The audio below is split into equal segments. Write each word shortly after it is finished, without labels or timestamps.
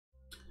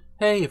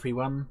Hey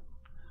everyone,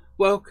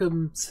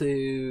 welcome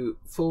to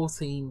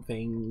 14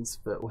 things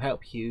that will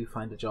help you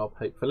find a job,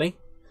 hopefully.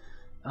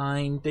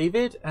 I'm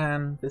David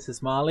and this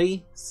is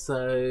Marley,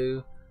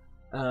 so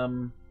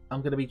I'm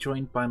going to be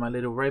joined by my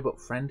little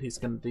robot friend who's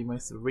going to do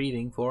most of the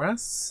reading for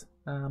us.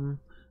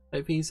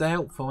 Hope these are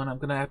helpful, and I'm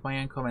going to add my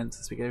own comments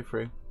as we go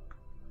through.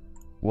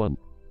 1.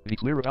 Be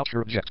clear about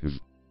your objective.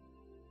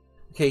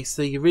 Okay,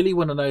 so you really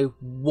want to know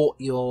what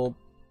you're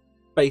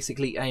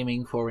basically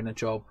aiming for in a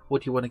job.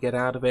 What do you want to get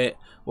out of it?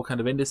 What kind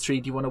of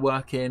industry do you want to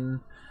work in?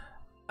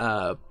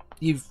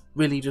 You've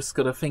really just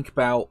got to think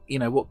about,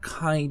 what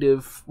kind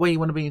of where you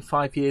want to be in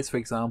 5 years, for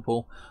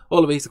example.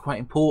 All of these are quite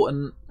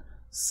important.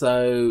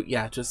 So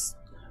yeah, just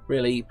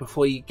really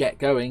before you get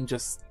going,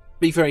 just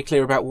be very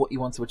clear about what you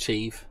want to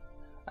achieve.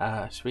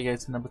 Should we go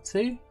to number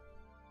 2?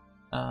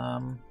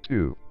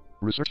 2.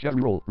 Research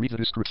every role. Read the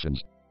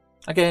descriptions.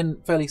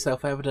 Again, fairly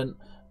self-evident,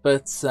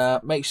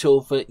 but make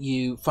sure that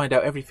you find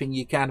out everything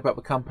you can about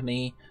the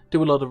company,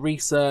 do a lot of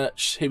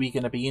research, who you're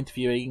going to be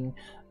interviewing,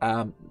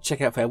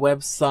 check out their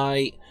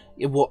website,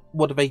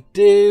 what do they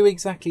do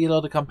exactly. A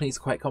lot of companies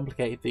are quite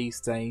complicated these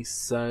days,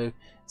 so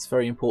it's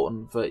very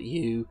important that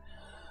you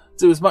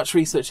do as much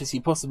research as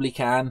you possibly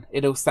can.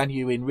 It'll stand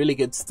you in really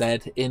good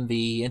stead in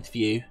the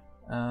interview.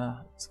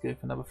 Let's go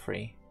for number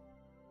 3.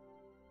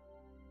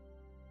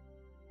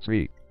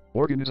 3.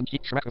 Organize and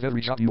keep track of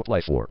every job you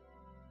apply for.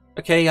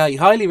 Okay, I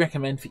highly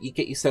recommend that you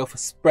get yourself a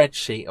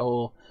spreadsheet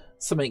or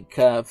something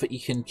that you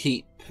can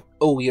keep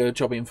all your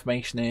job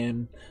information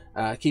in.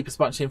 Keep as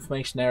much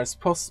information there as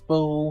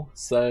possible.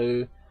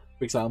 So,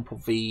 for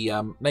example, the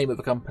name of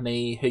the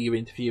company, who you're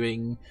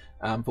interviewing,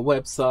 the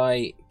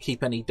website,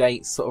 keep any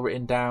dates sort of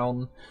written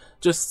down,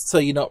 just so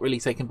you're not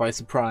really taken by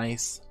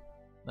surprise.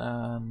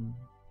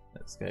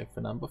 Let's go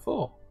for number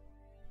 4.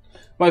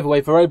 By the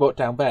way, the robot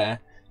down there,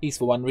 he's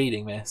the one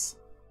reading this.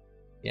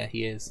 Yeah,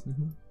 he is.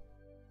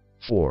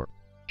 4.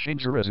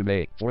 Change your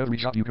resume for every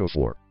job you go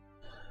for.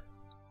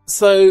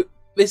 So,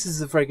 this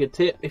is a very good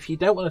tip. If you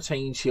don't want to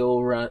change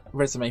your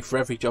resume for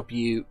every job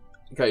you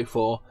go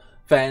for,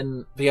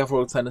 then the other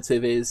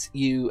alternative is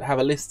you have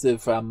a list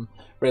of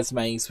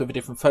resumes with a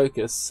different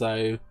focus.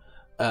 So,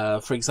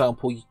 for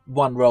example,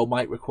 one role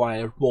might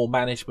require more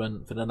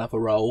management than another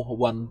role, or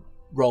one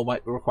role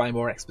might require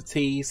more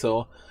expertise,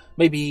 or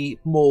maybe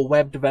more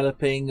web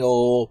developing,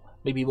 or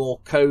maybe more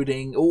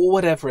coding, or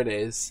whatever it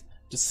is.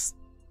 Just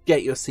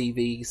get your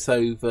CV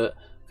so that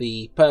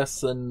the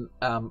person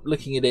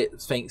looking at it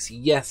thinks,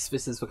 yes,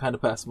 this is the kind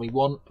of person we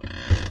want.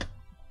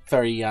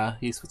 Very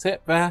useful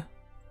tip there.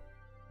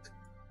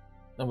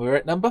 And we're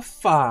at number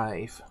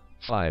 5.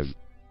 5.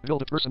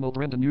 Build a personal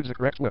brand and use the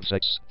correct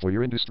websites for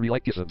your industry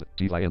like GitHub,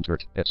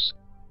 DeviantArt.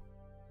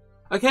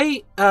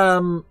 Okay,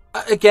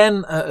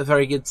 again, a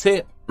very good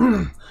tip.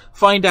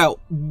 Find out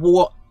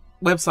what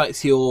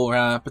websites your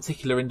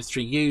particular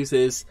industry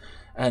uses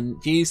and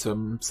use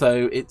them.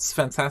 So it's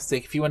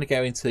fantastic if you want to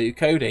go into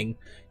coding,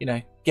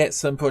 get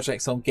some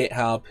projects on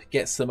GitHub,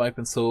 get some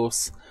open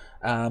source.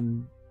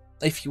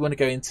 If you want to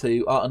go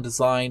into art and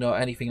design or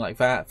anything like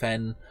that,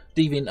 then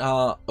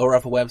DeviantArt or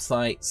other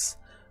websites,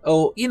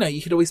 or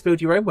you could always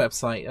build your own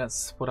website.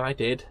 That's what I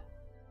did.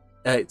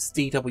 It's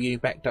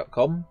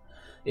dwbeck.com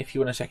if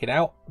you want to check it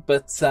out.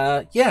 But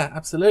yeah,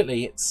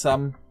 absolutely, it's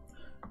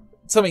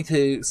something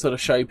to sort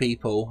of show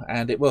people,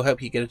 and it will help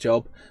you get a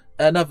job.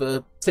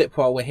 Another tip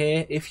while we're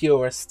here, if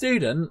you're a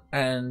student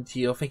and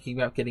you're thinking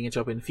about getting a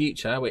job in the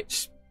future,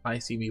 which I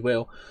assume you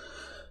will,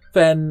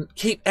 then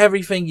keep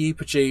everything you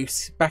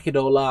produce, back it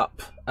all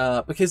up,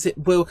 because it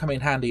will come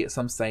in handy at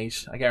some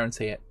stage, I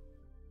guarantee it.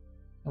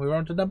 And we're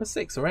on to number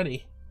 6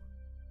 already.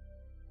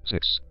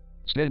 6.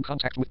 Stay in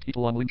contact with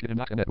people on LinkedIn and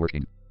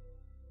networking.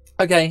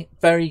 Okay,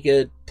 very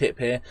good tip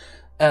here.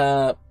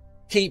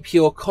 Keep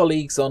your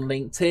colleagues on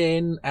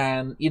LinkedIn,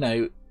 and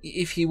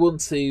if you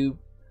want to,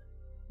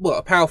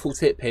 a powerful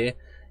tip here,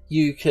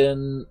 you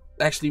can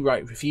actually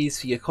write reviews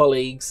for your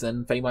colleagues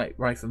and they might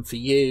write them for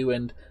you,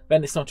 and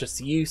then it's not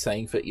just you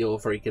saying that you're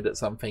very good at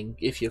something.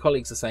 If your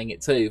colleagues are saying it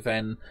too,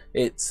 then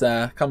it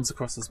comes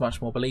across as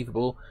much more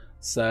believable.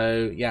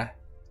 So yeah,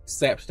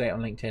 stay up to date on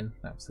LinkedIn,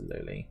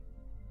 absolutely,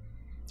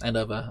 and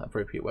other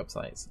appropriate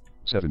websites.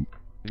 7.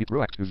 Be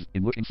proactive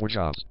in looking for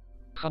jobs.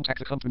 Contact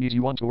the companies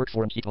you want to work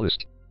for and keep a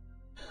list.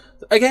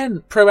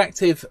 Again,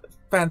 proactive,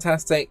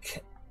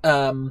 fantastic.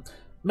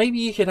 Maybe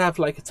you could have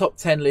like a top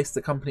 10 list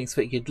of companies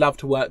that you'd love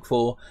to work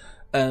for,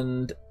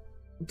 and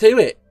do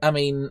it.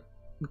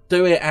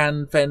 Do it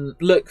and then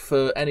look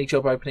for any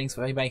job openings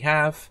that they may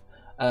have.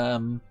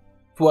 The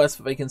worst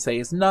that they can say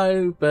is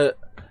no, but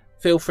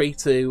feel free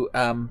to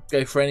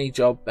go for any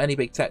job, any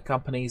big tech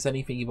companies,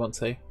 anything you want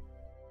to,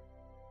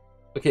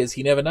 because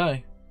you never know.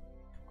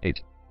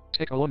 8.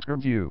 Take a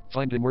long-term view.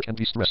 Finding work can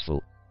be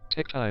stressful.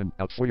 Take time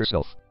out for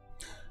yourself.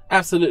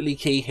 Absolutely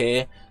key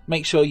here.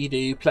 Make sure you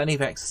do plenty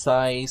of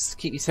exercise,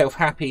 keep yourself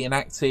happy and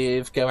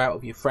active, go out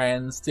with your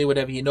friends, do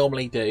whatever you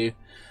normally do.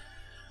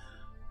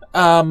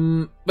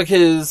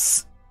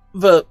 Because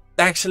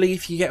actually,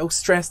 if you get all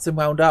stressed and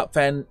wound up,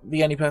 then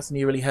the only person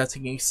you're really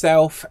hurting is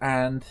yourself,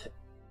 and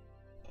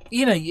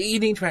you know, you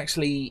need to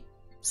actually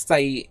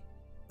stay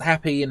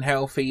happy and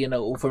healthy and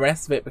all the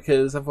rest of it,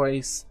 because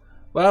otherwise,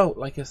 well,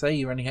 like I say,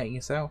 you're only hating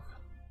yourself.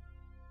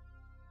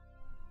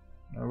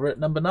 We're at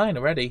number 9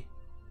 already.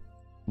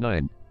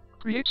 9.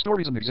 Create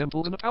stories and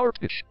examples in a power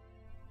pitch.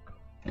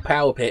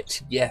 Power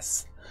pitch,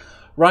 yes.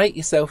 Write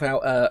yourself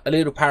out a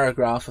little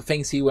paragraph of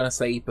things you want to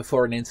say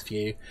before an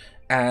interview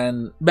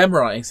and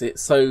memorize it,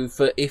 so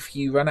that if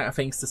you run out of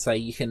things to say,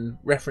 you can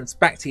reference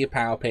back to your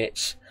power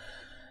pitch.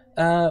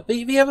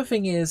 The other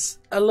thing is,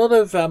 a lot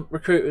of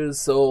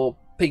recruiters or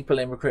people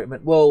in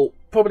recruitment will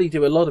probably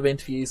do a lot of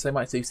interviews. They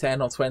might do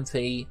 10 or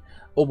 20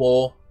 or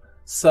more.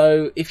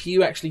 So if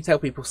you actually tell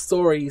people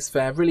stories,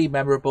 they're really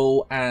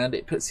memorable and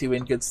it puts you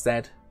in good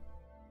stead.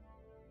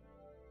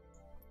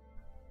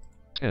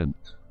 10.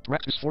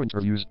 Practice for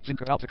interviews.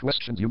 Think about the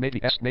questions you may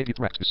be asked. Maybe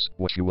practice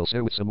what you will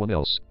say with someone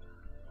else.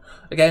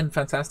 Again,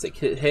 fantastic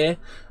here.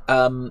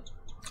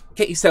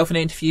 Get yourself an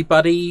interview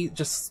buddy,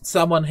 just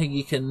someone who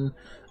you can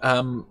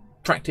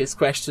practice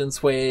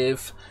questions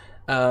with.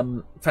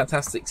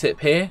 Fantastic tip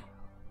here.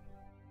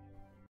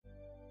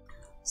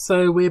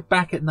 So we're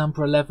back at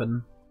number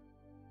 11.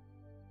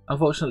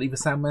 Unfortunately, the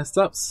sound messed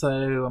up, so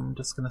I'm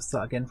just going to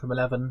start again from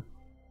 11.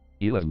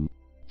 11.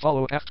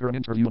 Follow up after an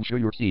interview and show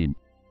you're keen.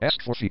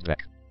 Ask for feedback.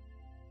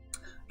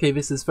 Okay,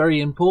 this is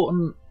very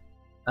important.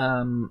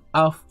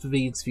 After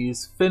the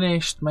interview's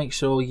finished, make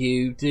sure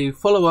you do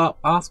follow up,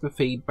 ask for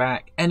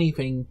feedback.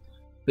 Anything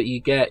that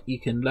you get, you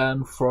can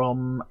learn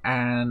from,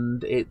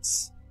 and it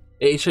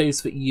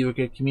shows that you're a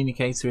good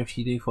communicator if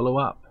you do follow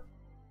up.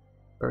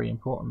 Very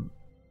important.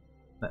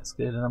 Let's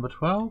go to number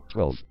 12.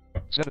 12.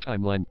 Set a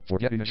timeline for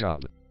getting a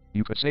job.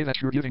 You could say that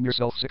you're giving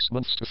yourself 6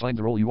 months to find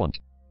the role you want.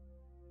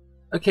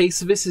 Okay,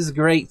 so this is a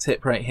great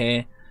tip right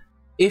here.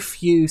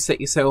 If you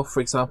set yourself, for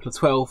example, a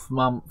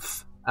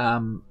 12-month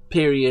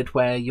period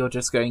where you're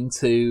just going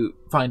to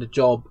find a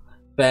job,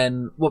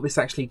 then what this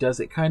actually does,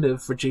 it kind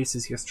of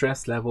reduces your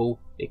stress level.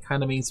 It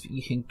kind of means that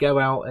you can go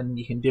out and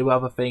you can do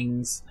other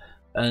things,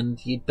 and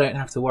you don't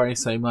have to worry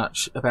so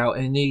much about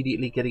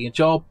immediately getting a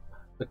job,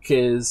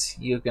 because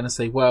you're going to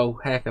say, well,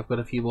 heck, I've got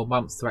a few more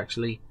months to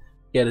actually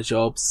get a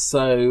job.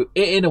 So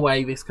in a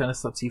way, this kind of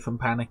stops you from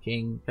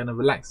panicking, kind of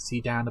relaxes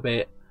you down a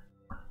bit,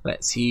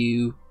 lets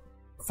you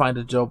find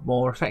a job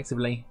more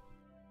effectively.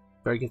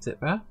 Very good tip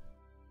there.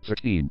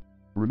 13.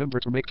 Remember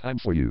to make time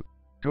for you.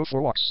 Go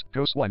for walks,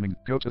 go swimming,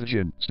 go to the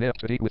gym, stay up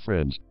to date with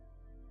friends.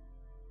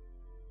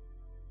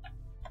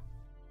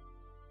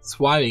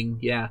 Swimming,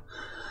 yeah.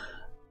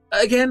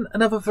 Again,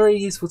 another very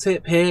useful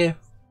tip here.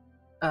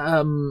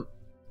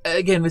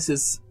 Again, this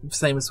is the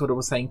same as what I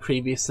was saying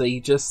previously.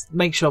 Just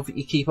make sure that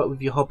you keep up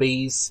with your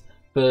hobbies,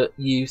 that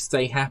you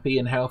stay happy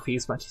and healthy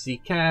as much as you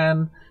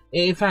can.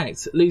 In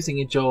fact, losing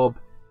a job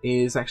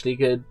is actually a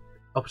good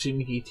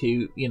opportunity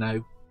to, you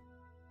know,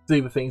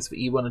 do the things that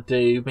you want to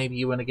do. Maybe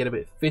you want to get a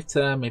bit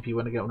fitter, maybe you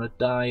want to get on a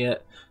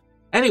diet.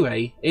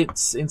 Anyway,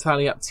 it's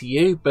entirely up to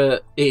you,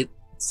 but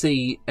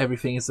see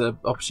everything as an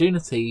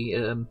opportunity.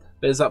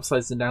 There's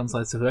upsides and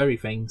downsides to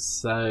everything,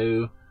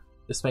 so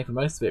just make the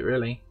most of it,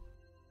 really.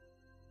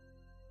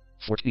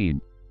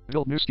 14.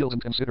 Build new skills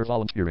and consider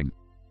volunteering.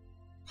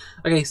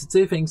 Okay, so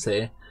 2 things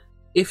here.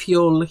 If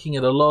you're looking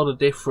at a lot of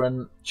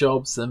different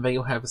jobs and they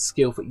all have a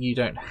skill that you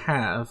don't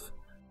have,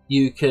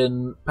 you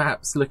can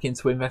perhaps look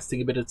into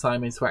investing a bit of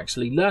time into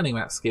actually learning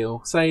that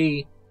skill.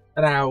 Say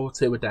an hour or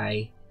 2 a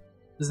day.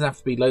 Doesn't have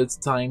to be loads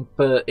of time,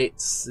 but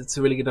it's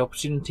a really good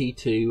opportunity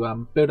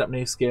to build up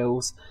new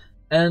skills.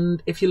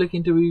 And if you're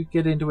looking to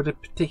get into a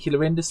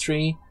particular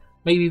industry,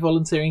 maybe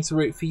volunteering's a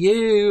route for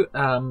you.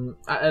 I don't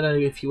know,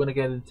 if you want to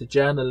get into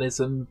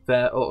journalism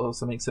or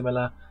something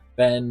similar,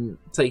 then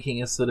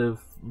taking a sort of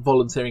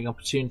volunteering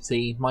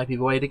opportunity might be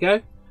the way to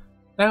go.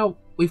 Now,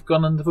 we've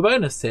gone under the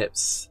bonus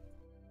tips.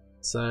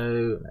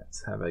 So,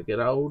 let's have a good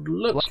old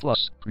look.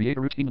 Plus, create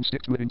a routine and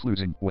stick to it,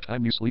 including what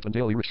time you sleep and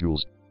daily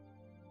rituals.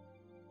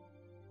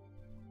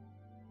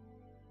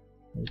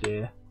 Oh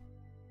dear.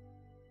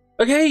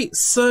 Okay,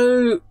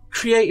 so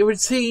create a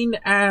routine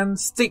and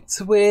stick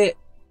to it.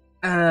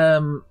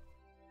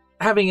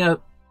 Having a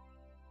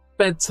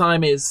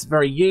bedtime is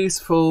very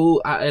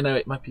useful. I know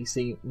it might be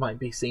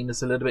seen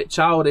as a little bit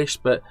childish,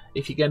 but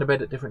if you go to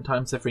bed at different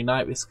times every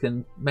night, this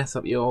can mess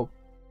up your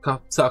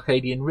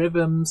circadian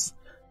rhythms.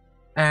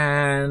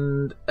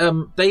 And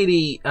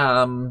daily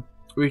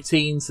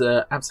routines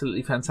are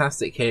absolutely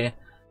fantastic here.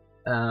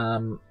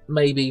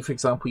 Maybe, for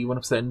example, you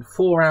want to spend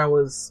 4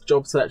 hours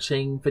job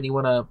searching, then you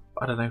want to,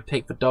 I don't know,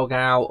 take the dog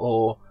out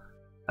or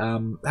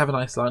have a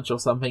nice lunch or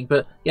something.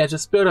 But yeah,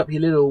 just build up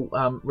your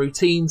little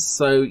routines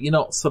so you're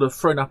not sort of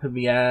thrown up in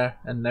the air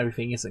and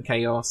everything isn't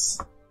chaos.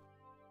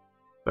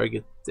 Very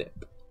good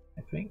tip,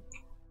 I think.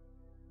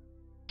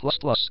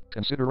 Plus,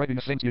 consider writing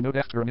a thank you note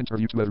after an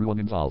interview to everyone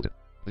involved.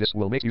 This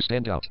will make you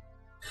stand out.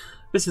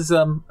 This is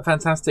a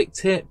fantastic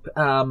tip.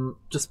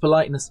 Just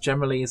politeness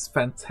generally is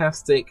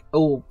fantastic.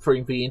 All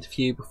during the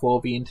interview,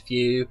 before the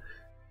interview,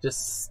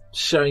 just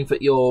showing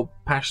that you're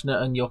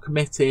passionate and you're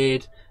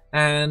committed.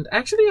 And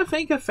actually, I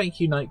think a thank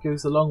you note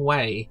goes a long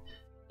way.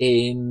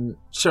 in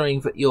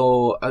showing that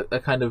you're a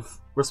kind of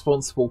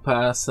responsible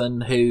person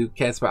who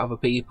cares about other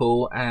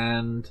people,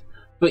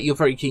 but you're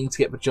very keen to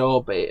get the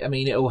job. I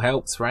mean, it all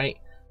helps, right?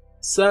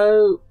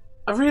 So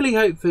I really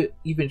hope that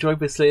you've enjoyed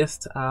this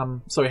list.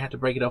 Sorry I had to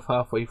break it off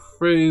halfway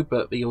through,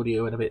 but the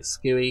audio went a bit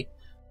skewy.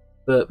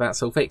 But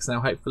that's all fixed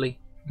now, hopefully.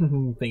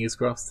 Fingers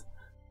crossed.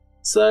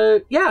 So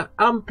yeah,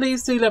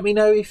 please do let me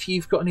know if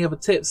you've got any other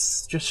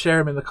tips. Just share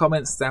them in the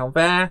comments down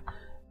there.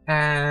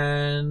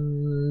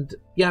 And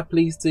yeah,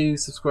 please do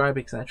subscribe,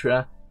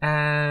 etc.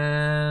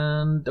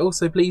 And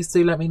also please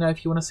do let me know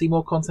if you want to see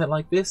more content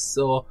like this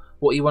or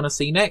what you want to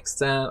see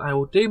next, and I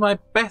will do my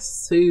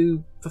best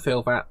to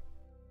fulfill that.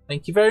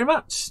 Thank you very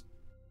much.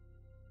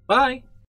 Bye.